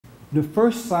The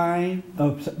first sign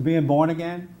of being born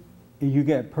again is you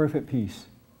get perfect peace.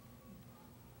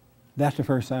 That's the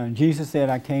first sign. Jesus said,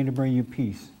 I came to bring you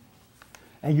peace.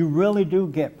 And you really do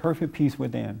get perfect peace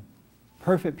within.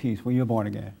 Perfect peace when you're born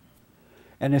again.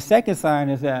 And the second sign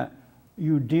is that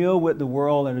you deal with the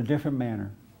world in a different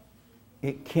manner.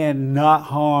 It cannot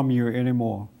harm you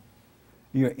anymore.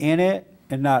 You're in it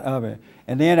and not of it.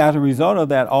 And then as a result of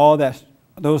that,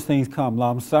 those things come.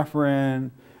 Long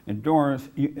suffering, endurance,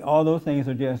 all those things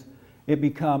are just, it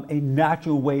become a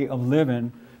natural way of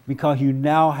living because you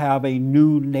now have a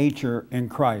new nature in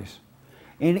Christ.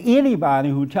 And anybody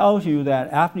who tells you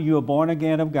that after you are born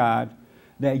again of God,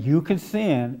 that you can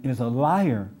sin is a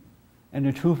liar, and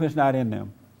the truth is not in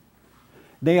them.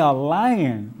 They are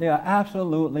lying. They are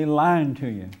absolutely lying to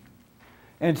you.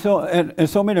 And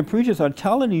so many preachers are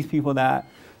telling these people that.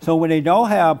 So when they don't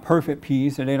have perfect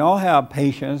peace, and they don't have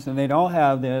patience, and they don't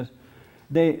have this,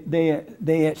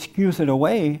 they excuse it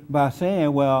away by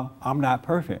saying, well, I'm not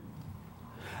perfect.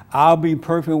 I'll be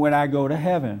perfect when I go to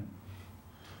heaven.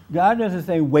 God doesn't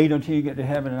say, wait until you get to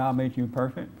heaven and I'll make you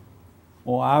perfect.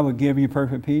 Or I will give you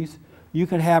perfect peace. You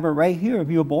can have it right here if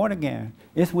you're born again.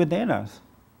 It's within us.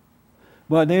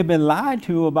 But they've been lied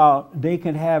to about they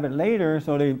can have it later,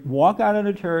 so they walk out of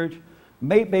the church,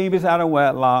 make babies out of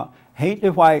wedlock, hate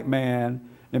the white man,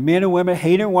 the men and women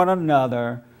hating one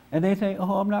another, and they say,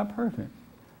 oh, I'm not perfect.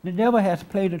 The devil has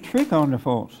played a trick on the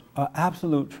folks, an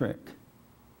absolute trick.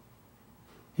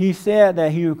 He said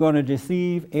that he was going to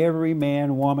deceive every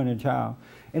man, woman, and child.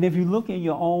 And if you look in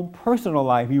your own personal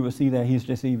life, you will see that he's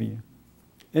deceiving you.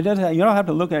 You don't have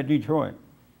to look at Detroit.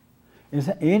 It's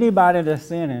anybody that's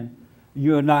sinning,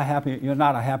 you're not happy. You're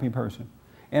not a happy person.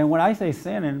 And when I say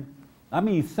sinning, I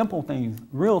mean simple things,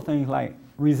 real things like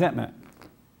resentment,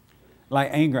 like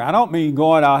anger. I don't mean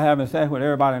going out having sex with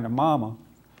everybody and their mama,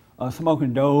 or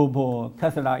smoking dope, or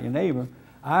cussing out your neighbor.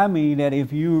 I mean that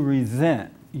if you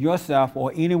resent yourself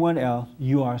or anyone else,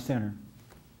 you are a sinner.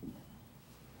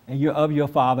 And you're of your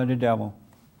father, the devil.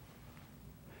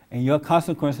 And your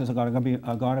consequences are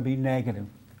going to be negative.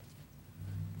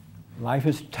 Life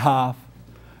is tough.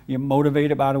 You're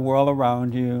motivated by the world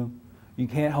around you. You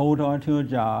can't hold on to a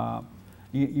job.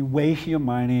 You waste your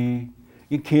money.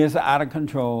 Your kids are out of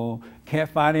control. Can't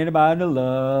find anybody to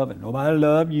love, and nobody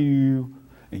loves you.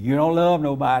 And you don't love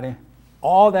nobody.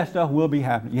 All that stuff will be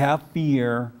happening. You have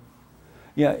fear.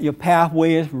 Your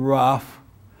pathway is rough.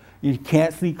 You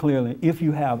can't see clearly. If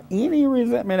you have any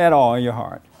resentment at all in your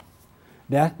heart,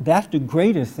 that's the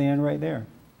greatest sin right there.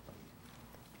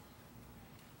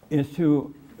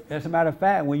 As a matter of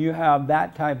fact, when you have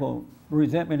that type of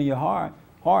resentment in your heart,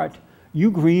 you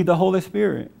grieve the Holy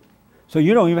Spirit. So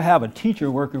you don't even have a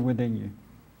teacher working within you.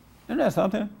 Isn't that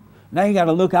something? Now you got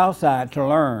to look outside to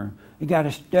learn. You got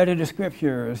to study the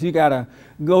scriptures. You got to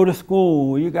go to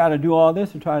school. You got to do all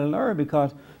this to try to learn,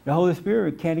 because the Holy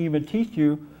Spirit can't even teach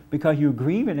you because you're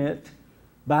grieving it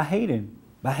by hating,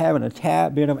 by having a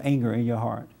tad bit of anger in your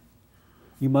heart.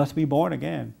 You must be born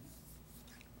again.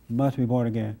 You must be born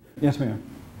again. Yes, ma'am.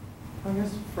 I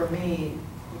guess for me,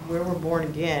 where we're born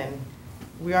again,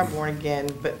 we are born again,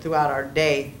 but throughout our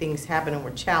day, things happen and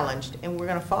we're challenged and we're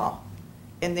going to fall.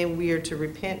 And then we are to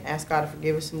repent, ask God to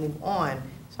forgive us, and move on.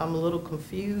 So I'm a little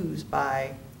confused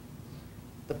by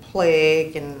the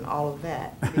plague and all of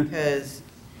that, because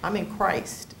I'm in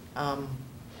Christ.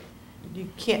 You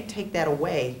can't take that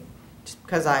away just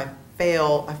because I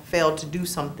failed to do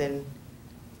something,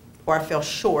 or I fell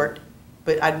short.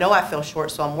 But I know I fell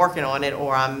short, so I'm working on it,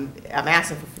 or I'm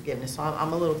asking for forgiveness. So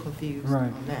I'm a little confused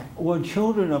on that. Well,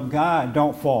 children of God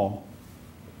don't fall.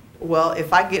 Well,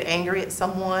 if I get angry at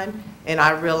someone and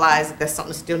I realize that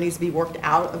something still needs to be worked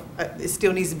out, it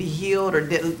still needs to be healed or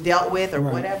dealt with or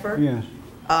whatever. Yes.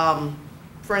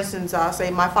 For instance, I'll say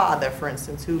my father, for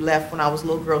instance, who left when I was a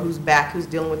little girl, who's back, who's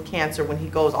dealing with cancer. When he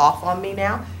goes off on me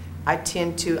now, I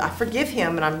forgive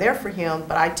him and I'm there for him,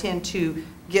 but I tend to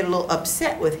get a little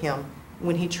upset with him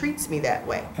when he treats me that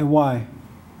way. And why?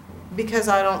 Because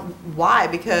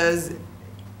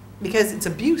Because it's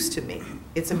abuse to me.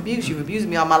 It's abuse. You've abused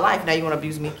me all my life. Now you want to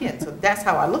abuse me again. So that's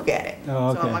how I look at it. Oh,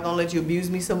 okay. So am I going to let you abuse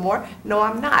me some more? No,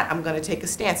 I'm not. I'm going to take a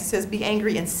stance. It says be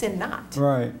angry and sin not.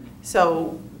 Right.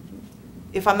 So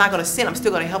if I'm not going to sin, I'm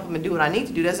still going to help him and do what I need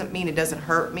to do. Doesn't mean it doesn't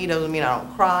hurt me. Doesn't mean I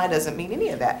don't cry. Doesn't mean any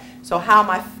of that. So how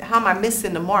am I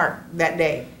missing the mark that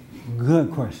day?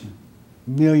 Good question.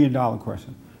 $1 million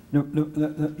question.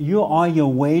 You're on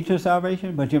your way to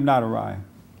salvation, but you've not arrived.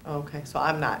 Okay, so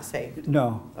I'm not saved.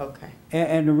 No. Okay.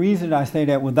 And the reason I say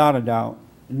that without a doubt,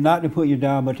 not to put you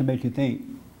down, but to make you think.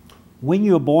 When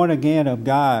you're born again of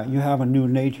God, you have a new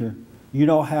nature. you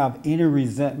don't have any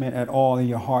resentment at all in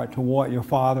your heart toward your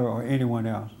father or anyone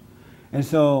else. And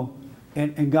so,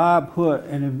 and God put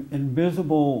an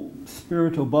invisible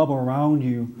spiritual bubble around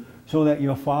you so that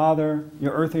your father,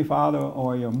 your earthly father,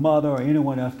 or your mother, or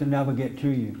anyone else can never get to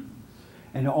you.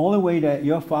 And the only way that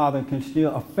your father can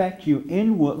still affect you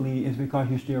inwardly is because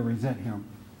you still resent him.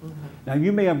 Mm-hmm. Now,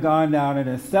 you may have gone down and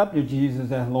accepted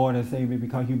Jesus as Lord and Savior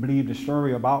because you believe the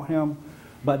story about him,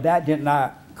 but that did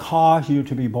not cause you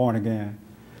to be born again.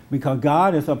 Because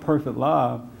God is of perfect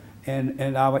love,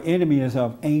 and our enemy is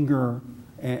of anger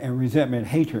and resentment,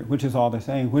 hatred, which is all the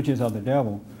same, which is of the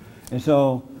devil. And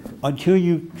so, until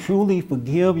you truly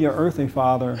forgive your earthly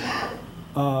father,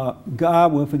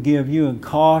 God will forgive you and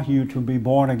cause you to be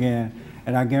born again.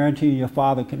 And I guarantee you, your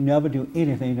father can never do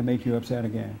anything to make you upset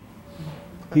again.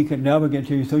 He could never get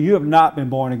to you. So you have not been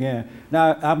born again.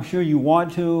 Now, I'm sure you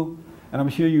want to, and I'm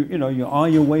sure you're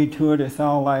on your way to it, it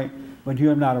sounds like, but you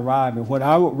have not arrived. And what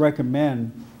I would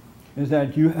recommend is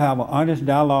that you have an honest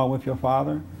dialogue with your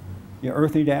father, your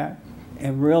earthly dad,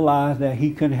 and realize that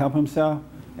he couldn't help himself,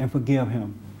 and forgive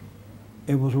him.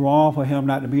 It was wrong for him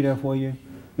not to be there for you.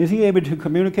 Is he able to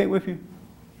communicate with you?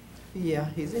 Yeah,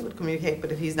 he's able to communicate,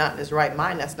 but if he's not in his right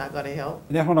mind, that's not going to help.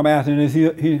 That's what I'm asking.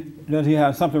 Does he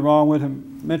have something wrong with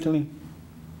him mentally?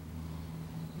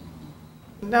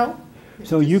 No.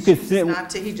 So you could sit.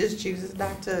 He just chooses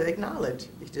not to acknowledge.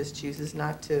 He just chooses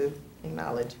not to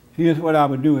acknowledge. Here's what I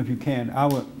would do if you can. I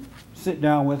would sit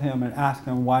down with him and ask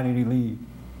him, why did he leave?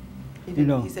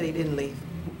 He said he didn't leave.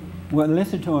 Well,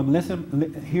 listen to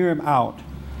him. Hear him out.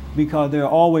 Because there are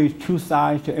always two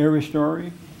sides to every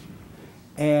story.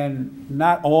 And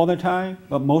not all the time,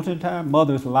 but most of the time,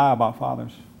 mothers lie about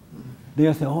fathers.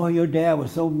 They'll say, oh, your dad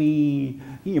was so mean.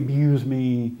 He abused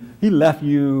me. He left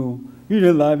you. He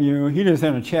didn't love you. He didn't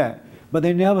send a check. But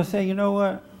they never say, you know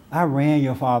what? I ran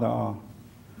your father off.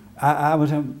 I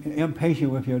was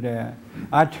impatient with your dad.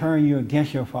 I turned you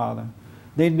against your father.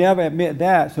 They never admit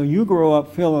that, so you grow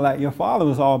up feeling like your father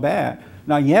was all bad.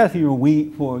 Now, yes, you were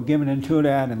weak for giving into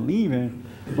that and leaving,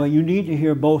 but you need to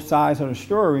hear both sides of the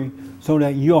story so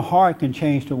that your heart can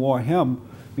change toward him,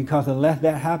 because unless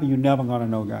that happens, you're never going to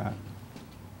know God.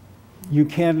 You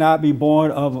cannot be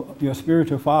born of your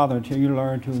spiritual father until you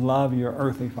learn to love your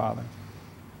earthly father.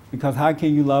 Because how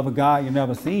can you love a God you've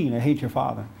never seen and hate your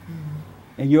father?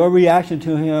 And your reaction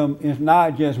to him is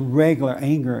not just regular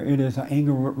anger. It is an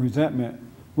anger with resentment,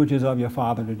 which is of your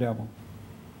father, the devil.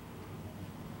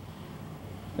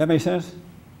 That makes sense?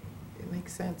 It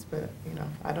makes sense, but,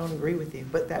 I don't agree with you,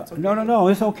 but that's okay. No.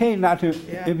 It's okay not to.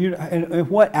 Yeah. If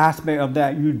what aspect of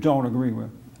that you don't agree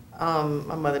with?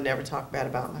 My mother never talked bad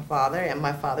about my father, and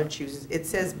my father chooses, it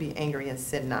says be angry and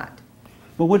sin not.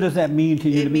 But what does that mean to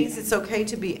you? It means it's okay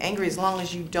to be angry as long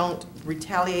as you don't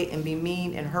retaliate and be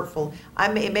mean and hurtful.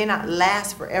 It may not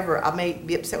last forever. I may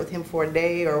be upset with him for a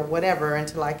day or whatever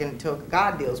until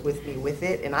God deals with me with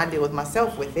it and I deal with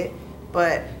myself with it.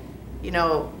 But,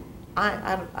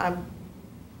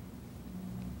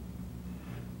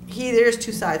 there's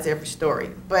two sides to every story.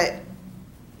 But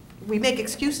we make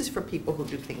excuses for people who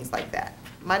do things like that.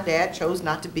 My dad chose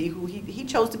not to be who he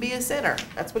chose to be a sinner.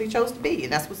 That's what he chose to be,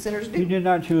 and that's what sinners do. He did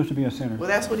not choose to be a sinner. Well,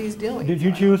 that's what he's doing. Did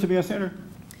you choose to be a sinner?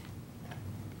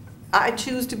 I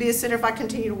choose to be a sinner if I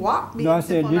continue to walk. No, I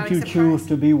said, did you choose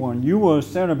to be one? You were a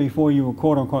sinner before you were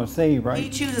quote unquote saved, right? He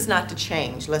chooses not to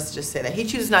change. Let's just say that. He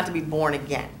chooses not to be born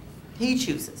again. He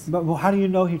chooses. But how do you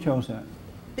know he chose that?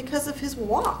 Because of his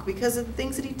walk, because of the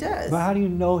things that he does. But how do you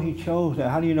know he chose that?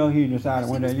 How do you know he decided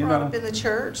one day? He was brought up in the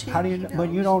church. How do you?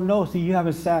 But you don't know. See, you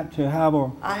haven't sat to have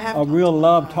a real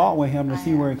love talk with him to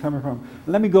see where he's coming from.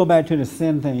 Let me go back to the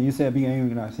sin thing. You said be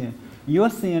angry, not sin. Your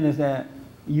sin is that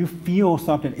you feel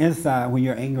something inside when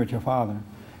you're angry at your father,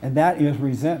 and that is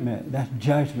resentment. That's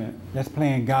judgment. That's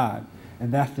playing God,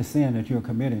 and that's the sin that you're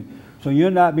committing. So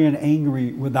you're not being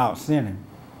angry without sinning.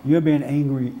 You're being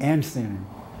angry and sinning.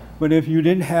 But if you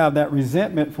didn't have that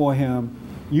resentment for him,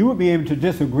 you would be able to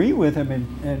disagree with him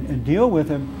and deal with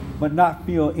him, but not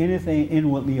feel anything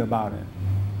inwardly about it.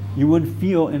 You wouldn't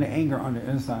feel any anger on the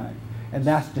inside. And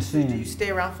that's the sin. Do you stay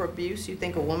around for abuse? You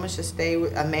think a woman should stay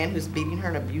with a man who's beating her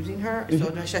and abusing her?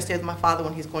 So should I stay with my father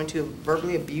when he's going to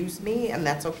verbally abuse me, and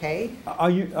that's okay? Are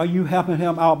you helping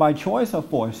him out by choice or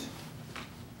force?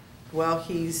 Well,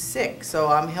 he's sick, so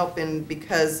I'm helping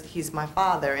because he's my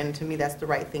father, and to me that's the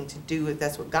right thing to do if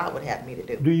that's what God would have me to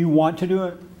do. Do you want to do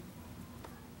it?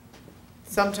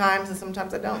 Sometimes, and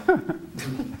sometimes I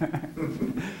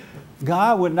don't.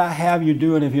 God would not have you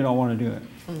do it if you don't want to do it.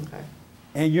 Okay.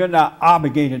 And you're not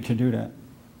obligated to do that.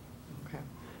 Okay.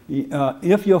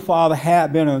 If your father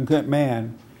had been a good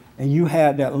man and you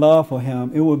had that love for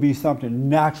him, it would be something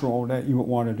natural that you would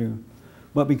want to do.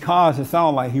 But because it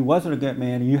sounded like he wasn't a good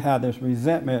man and you had this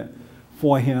resentment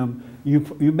for him, you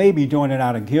may be doing it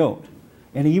out of guilt.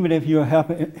 And even if you're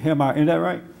helping him out, is that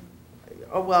right?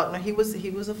 Oh, well, no, he was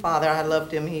a father. I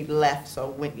loved him. He left.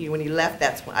 So when he left,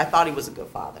 that's when I thought he was a good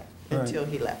father until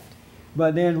he left.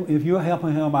 But then if you're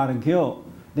helping him out of guilt,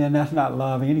 then that's not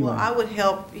love anyway. Well, I would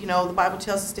help, the Bible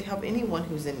tells us to help anyone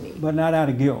who's in need. But not out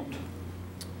of guilt.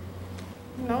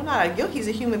 No, not out of guilt. He's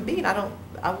a human being. I don't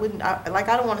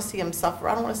want to see him suffer.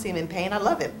 I don't want to see him in pain. I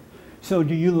love him. So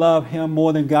do you love him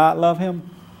more than God love him?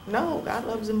 No, God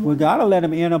loves him more. Well, God will let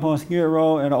him end up on Skid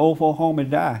Row in an old folk home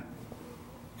and die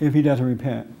if he doesn't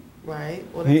repent. Right.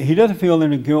 Well, He doesn't feel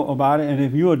any guilt about it. And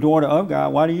if you're a daughter of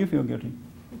God, why do you feel guilty?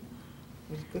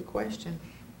 That's a good question.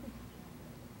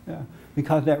 Yeah,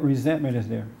 because that resentment is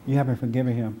there. You haven't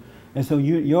forgiven him. And so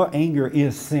your anger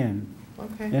is sin.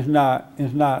 Okay. It's not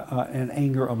an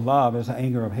anger of love. It's an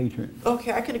anger of hatred.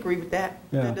 Okay, I can agree with that.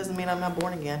 Yeah. That doesn't mean I'm not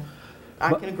born again.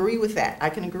 I can agree with that. I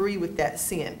can agree with that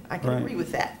sin. I can agree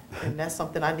with that. And that's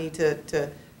something I need to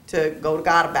go to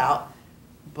God about.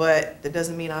 But that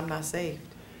doesn't mean I'm not saved.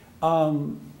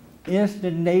 Is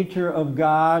the nature of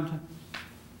God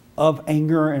of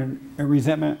anger and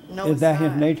resentment? No, is it's that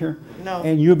not. his nature? No.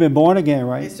 And you've been born again,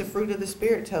 right? It's the fruit of the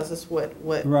Spirit tells us what.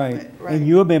 Right. Right. And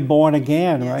you've been born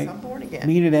again, Yes, right? I'm born again.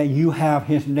 Meaning that you have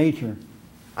his nature.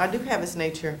 I do have his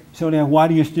nature. So then why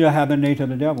do you still have the nature of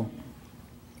the devil?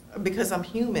 Because I'm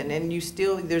human, and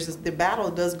the battle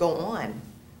does go on.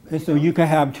 And so you can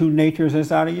have two natures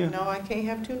inside of you? No, I can't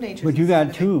have two natures. But you got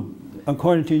inside of me. two.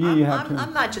 According to you, you have two.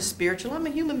 I'm not just spiritual. I'm a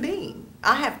human being.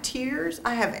 I have tears.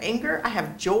 I have anger. I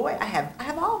have joy. I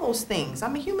have all those things.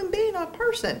 I'm a human being, I'm a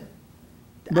person.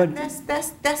 But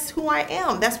that's who I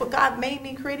am. That's what God made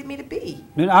me, created me to be.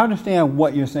 And I understand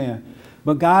what you're saying,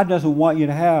 but God doesn't want you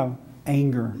to have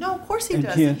anger. No, of course He And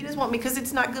doesn't. tears. He doesn't want me because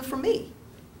it's not good for me.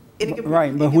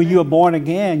 Right, but when you are born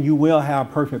again, you will have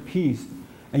perfect peace,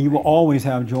 and you will always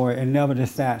have joy, and never the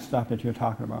sad stuff that you're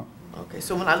talking about. Okay,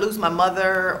 so when I lose my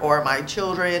mother or my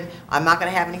children, I'm not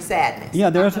going to have any sadness. Yeah,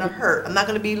 I'm not there's going to hurt. I'm not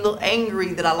going to be a little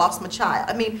angry that I lost my child.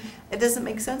 I mean, it doesn't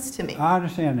make sense to me. I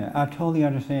understand that. I totally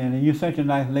understand, and you're such a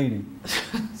nice lady.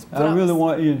 But I really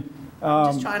want you.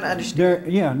 I'm just trying to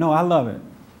understand. Yeah, no, I love it.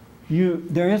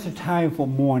 There is a time for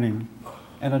mourning,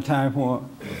 and a time for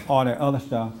all that other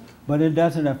stuff, but it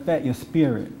doesn't affect your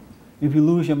spirit. If you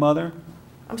lose your mother,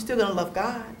 I'm still going to love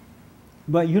God.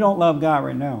 but you don't love God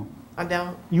right now. I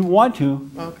don't? You want to,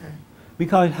 Okay.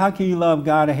 because how can you love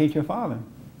God and hate your father?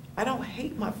 I don't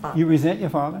hate my father. You resent your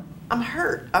father? I'm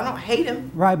hurt. I don't hate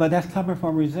him. Right, but that's coming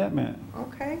from resentment.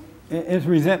 Okay. Is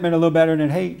resentment a little better than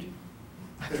hate?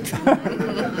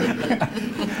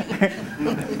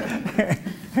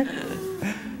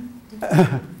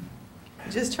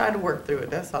 Just try to work through it,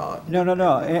 that's all. No.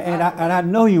 And I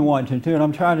know you want to too, and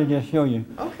I'm trying to just show you.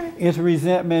 Okay. Is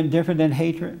resentment different than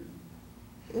hatred?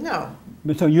 No.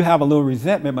 But so you have a little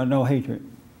resentment, but no hatred.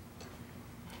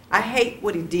 I hate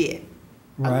what he did.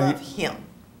 I Right. love him.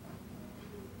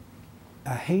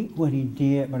 I hate what he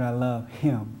did, but I love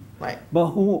him. Right. But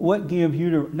what gives you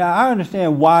the... Now, I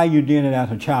understand why you did it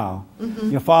as a child.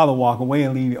 Your father walked away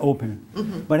and leave you open.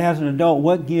 But as an adult,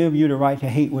 what gives you the right to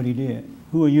hate what he did?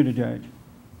 Who are you to judge?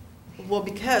 Well,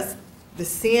 because the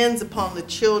sins upon the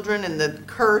children and the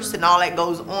curse and all that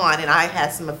goes on, and I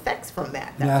had some effects from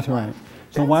that. That's right.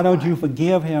 So That's why don't why. you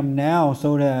forgive him now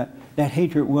so that that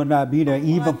hatred will not be there,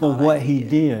 even for thought I what he did.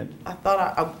 did? I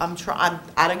thought I'm trying.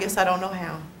 I guess I don't know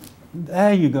how.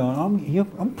 There you go.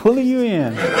 I'm pulling you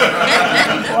in.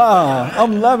 Wow,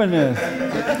 I'm loving this.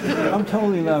 I'm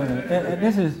totally loving it. And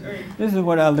this is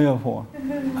what I live for.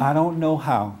 I don't know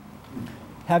how.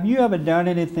 Have you ever done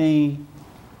anything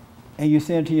and you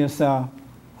said to yourself,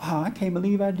 wow, I can't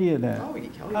believe I did that. Oh, yeah.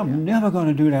 I'm never going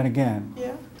to do that again.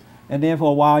 Yeah. And then for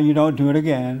a while you don't do it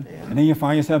again. Yeah. And then you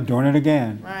find yourself doing it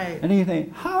again. Right. And then you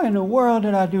think, how in the world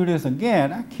did I do this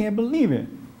again? I can't believe it.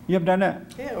 You have done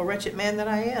that? Yeah, a wretched man that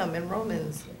I am in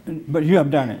Romans. But you have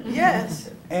done it.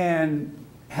 Yes. And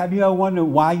have you ever wondered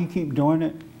why you keep doing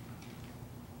it?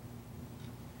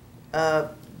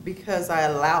 Because I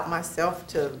allowed myself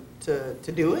to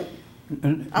do it. I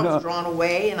No. was drawn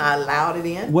away and I allowed it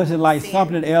in. Was it like Sin.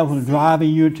 something else was driving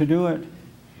you to do it?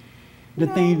 The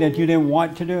thing that you didn't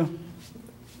want to do?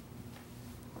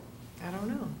 I don't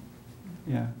know.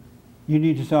 Yeah. You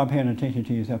need to start paying attention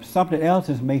to yourself. Something else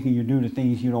is making you do the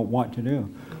things you don't want to do.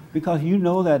 Because you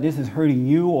know that this is hurting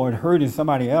you or hurting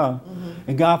somebody else.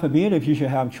 And God forbid if you should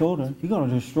have children, you're going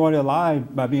to destroy their lives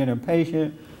by being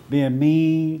impatient, being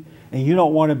mean, and you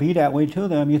don't want to be that way to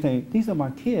them. You think, these are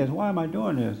my kids, why am I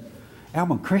doing this?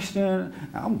 I'm a Christian.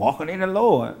 I'm walking in the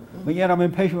Lord. But yet I'm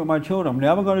impatient with my children. I'm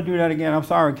never going to do that again. I'm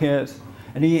sorry, kids.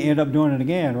 And then you end up doing it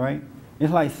again, right?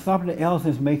 It's like something else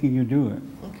is making you do it.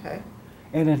 Okay.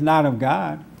 And it's not of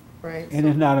God. Right. And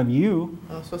it's not of you.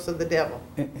 Oh, so it's of the devil.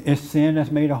 It's sin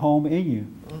that's made a home in you.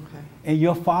 Okay. And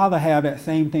your father had that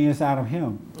same thing inside of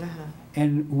him. Uh-huh.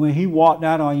 And when he walked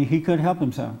out on you, he couldn't help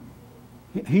himself.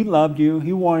 He loved you.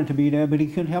 He wanted to be there, but he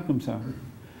couldn't help himself.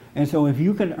 And so if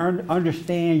you can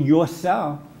understand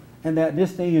yourself and that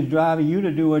this thing is driving you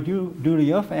to do what you do to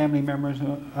your family members,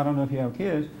 I don't know if you have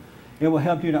kids, it will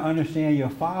help you to understand your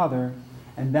father,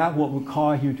 and that's what will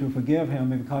cause you to forgive him,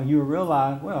 because you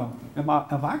realize, well, if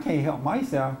I can't help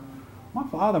myself, my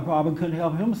father probably couldn't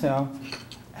help himself.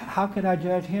 How could I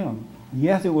judge him?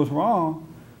 Yes, it was wrong,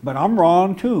 but I'm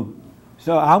wrong too.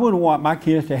 So I wouldn't want my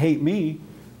kids to hate me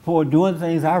for doing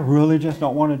things I really just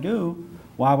don't want to do.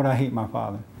 Why would I hate my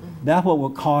father? Mm-hmm. That's what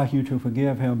will cause you to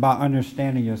forgive him, by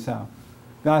understanding yourself.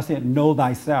 God said, know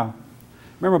thyself.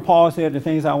 Remember Paul said, the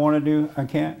things I want to do, I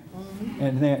can't?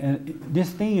 Mm-hmm. And this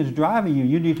thing is driving you.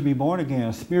 You need to be born again.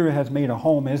 A spirit has made a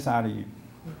home inside of you.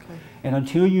 Okay. And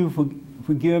until you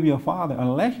forgive your father,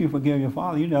 unless you forgive your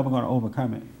father, you're never going to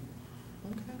overcome it.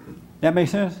 Okay. That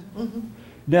makes sense? Mm-hmm.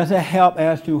 Does it help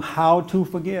as to how to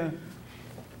forgive?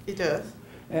 It does.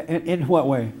 In what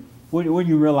way? What do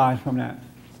you realize from that?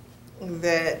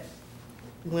 That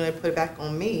when I put it back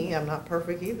on me, I'm not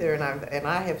perfect either, and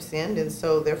I have sinned, and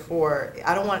so therefore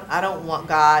I don't want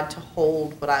God to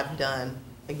hold what I've done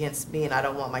against me, and I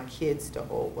don't want my kids to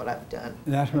hold what I've done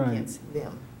against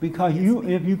them. Because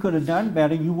if you could have done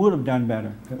better, you would have done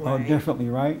better or differently,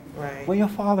 right? Right. Well, your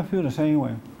father feels the same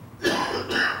way.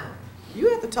 You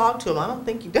have to talk to him. I don't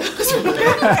think he does.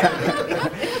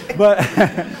 But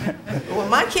when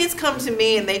my kids come to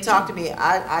me and they talk to me,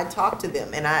 I talk to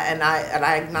them, and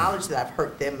I acknowledge that I've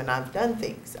hurt them and I've done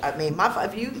things. I mean,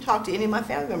 if you talk to any of my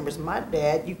family members, my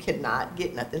dad, you cannot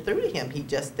get nothing through to him. He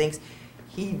just thinks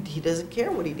he doesn't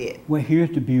care what he did. Well, here's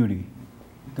the beauty.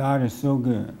 God is so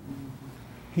good.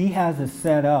 He has it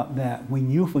set up that when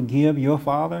you forgive your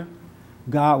father,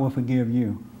 God will forgive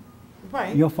you.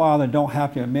 Right. Your father don't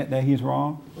have to admit that he's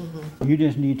wrong. Mm-hmm. You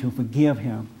just need to forgive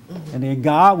him. Mm-hmm. And then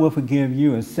God will forgive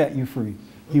you and set you free.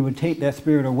 Mm-hmm. He will take that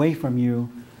spirit away from you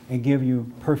and give you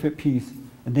perfect peace.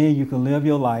 And then you can live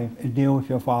your life and deal with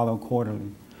your father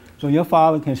accordingly. So your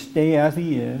father can stay as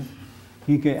he is.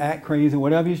 He can act crazy,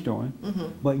 whatever he's doing. Mm-hmm.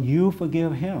 But you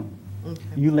forgive him. Okay.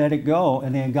 You let it go,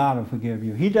 and then God will forgive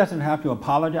you. He doesn't have to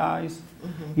apologize.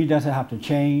 Mm-hmm. He doesn't have to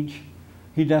change.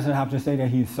 He doesn't have to say that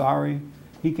he's sorry.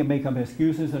 He can make up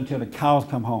excuses until the cows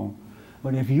come home.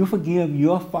 But if you forgive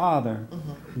your father,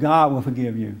 mm-hmm. God will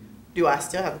forgive you. Do I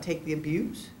still have to take the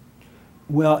abuse?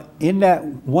 Well, in that,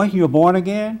 once you're born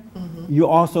again, mm-hmm. you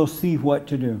also see what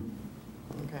to do.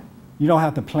 Okay. You don't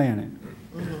have to plan it.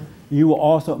 Mm-hmm. You will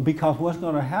also, because what's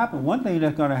going to happen, one thing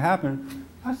that's going to happen,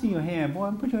 I see your hand, boy,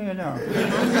 put your hand down.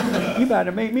 You about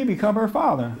to make me become her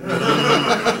father.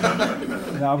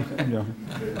 No, I'm joking.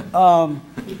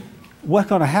 What's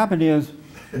going to happen is,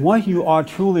 once you are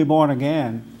truly born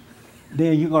again,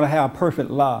 then you're going to have perfect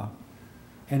love.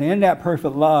 And in that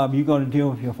perfect love, you're going to deal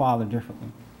with your father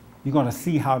differently. You're going to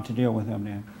see how to deal with him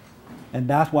then. And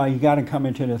that's why you got to come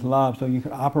into this love so you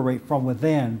can operate from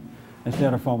within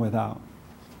instead of from without.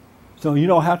 So you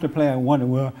don't have to play and wonder,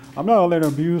 well, I'm not going to let him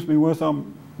abuse me with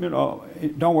some,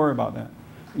 don't worry about that.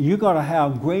 You're going to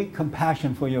have great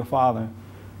compassion for your father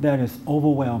that is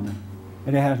overwhelming.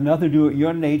 And it has nothing to do with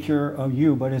your nature of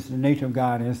you, but it's the nature of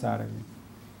God inside of you.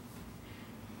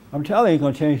 I'm telling you, it's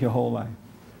going to change your whole life.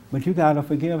 But you got to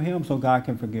forgive him so God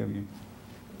can forgive you.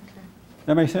 Okay.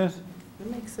 That make sense? That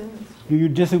makes sense. Do you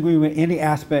disagree with any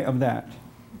aspect of that?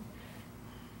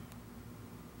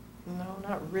 No,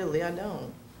 not really. I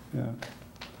don't. Yeah.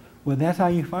 Well, that's how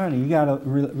you find it. You got to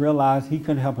realize he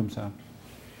couldn't help himself.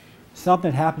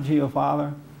 Something happened to your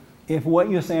father. If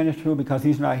what you're saying is true, because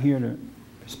he's not here to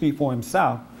speak for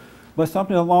himself, but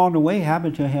something along the way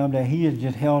happened to him that he has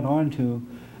just held on to,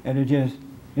 and it just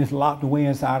is locked away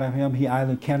inside of him. He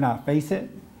either cannot face it,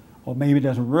 or maybe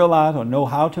doesn't realize or know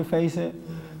how to face it,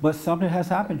 but something has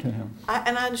happened to him.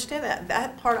 And I understand that.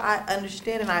 That part I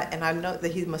understand, and I know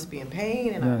that he must be in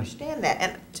pain, and I understand that.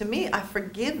 And to me, I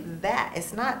forgive that.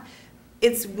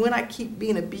 It's when I keep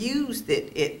being abused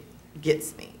that it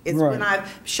gets me. It's when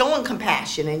I've shown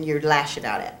compassion and you're lashing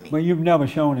out at me. But you've never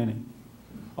shown any.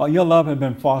 Your love has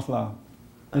been false love.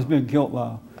 It's been guilt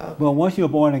love. Okay. But once you're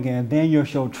born again, then you'll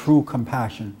show true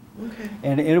compassion. Okay.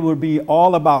 And it would be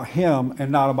all about him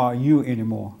and not about you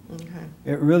anymore. Okay.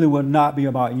 It really would not be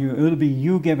about you. It would be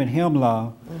you giving him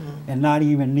love and not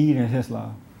even needing his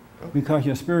love. because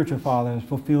your spiritual father has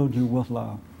fulfilled you with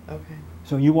love. Okay.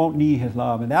 So you won't need his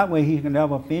love. And that way he can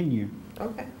never offend you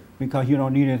Okay. because you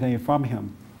don't need anything from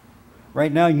him.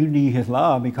 Right now you need his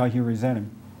love because you resent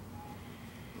him.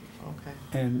 Okay.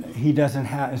 And he doesn't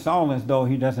have, it's all as though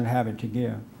he doesn't have it to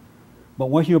give. But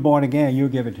once you're born again, you'll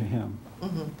give it to him.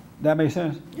 Mm-hmm. That makes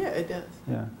sense? Yeah, it does.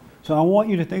 Yeah. So I want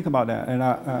you to think about that. And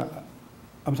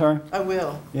I'm sorry? I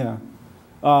will. Yeah.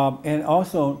 And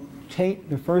also take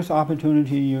the first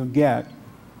opportunity you get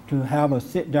to have a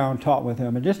sit-down talk with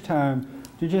him. And this time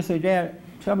to just say, Dad,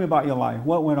 tell me about your life.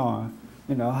 What went on?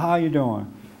 You know, how you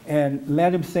doing? And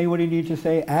let him say what he needs to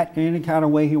say, act any kind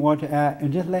of way he wants to act,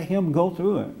 and just let him go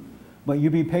through it. But you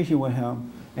be patient with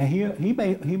him, and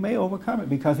he may overcome it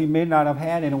because he may not have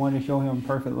had anyone to show him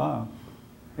perfect love.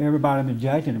 Everybody been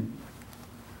judging him.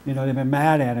 You know, they've been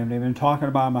mad at him. They've been talking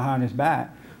about him behind his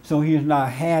back. So he has not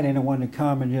had anyone to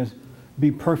come and just be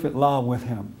perfect love with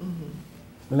him.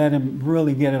 Mm-hmm. Let him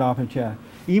really get it off his chest.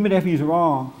 Even if he's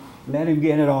wrong, let him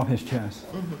get it off his chest.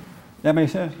 Mm-hmm. That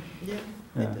makes sense? Yeah,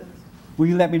 yeah, it does. Will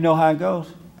you let me know how it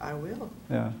goes? I will.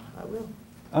 Yeah. I will.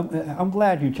 I'm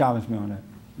glad you challenged me on that.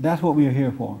 That's what we are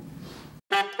here for.